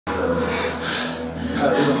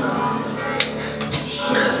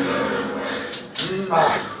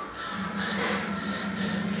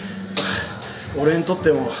俺にとっ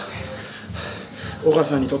ても岡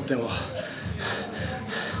さんにとっても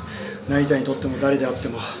成田にとっても誰であって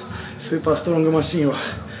もスーパーストロングマシーンは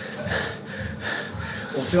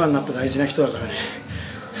お世話になった大事な人だからね。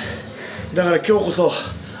だから今日こそ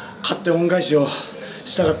勝って恩返しを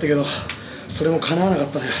したかったけどそれも叶わなかっ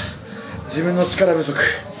たね。自分の力不足、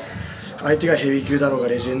相手がヘビー級だろうが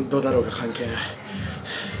レジェンドだろうが関係ない。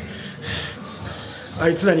あ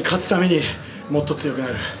いつらに勝つためにもっと強くな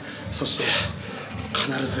る。そして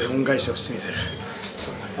必ず恩返しをしてみせる。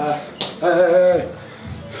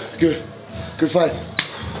Good. Good fight.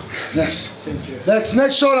 Next. Thank you. Next,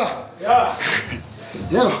 Shota. Yeah.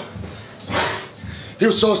 Yeah. He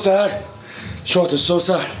was so sad. Shota's so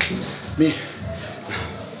sad. Me.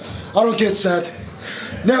 I don't get sad.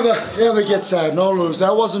 Never, ever get sad. No lose.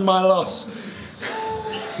 That wasn't my loss.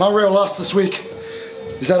 My real loss this week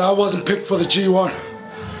is that I wasn't picked for the G1.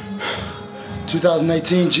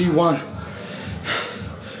 2018 G1.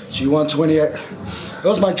 G1 28. That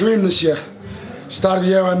was my dream this year. Start of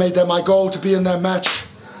the year I made that my goal to be in that match.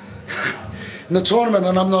 In the tournament,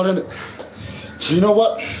 and I'm not in it. So you know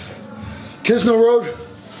what? KIZUNA Road,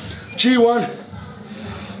 G1.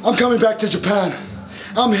 I'm coming back to Japan.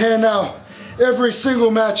 I'm here now. Every single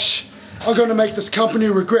match, I'm gonna make this company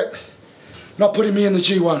regret not putting me in the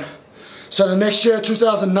G1. So the next year,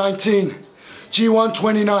 2019, G1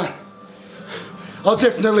 29, I'll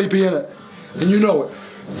definitely be in it. And you know it.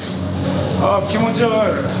 気持ちはわ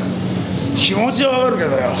かる。気持ちはわかるけ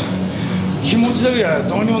どよ。気持ちだけは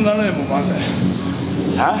どうにもならないもんもあんだよ。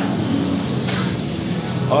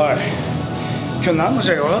おい、今日何の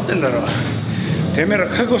試合か分かってんだろ。てめえら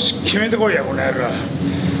覚悟し決めてこいや、この野郎。お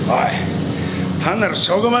い、単なる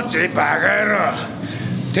勝負マッチ、バカ野郎。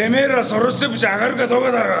てめえらソロステップじゃ上がるかどう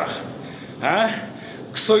かだろ。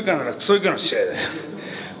クソ以下ならクソ以下の試合だよ。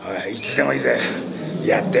おい、いつでもいいぜ。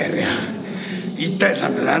やってやるよ。1対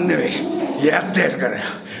3で何でもいい。やってやるからよ。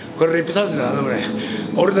これリップサービスなんでもね、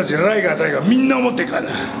俺たちライガー大がみんな思ってるから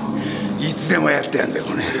な。いつでもやってやんだよ、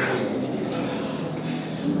この野郎。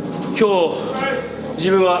今日自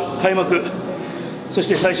分は開幕、そし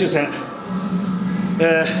て最終戦、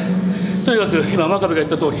とにかく今真壁が言っ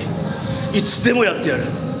た通りいつでもやってやる。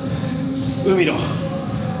海野、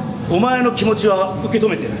お前の気持ちは受け止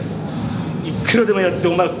めてやる。いくらでもやって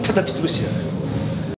お前を叩き潰してやる。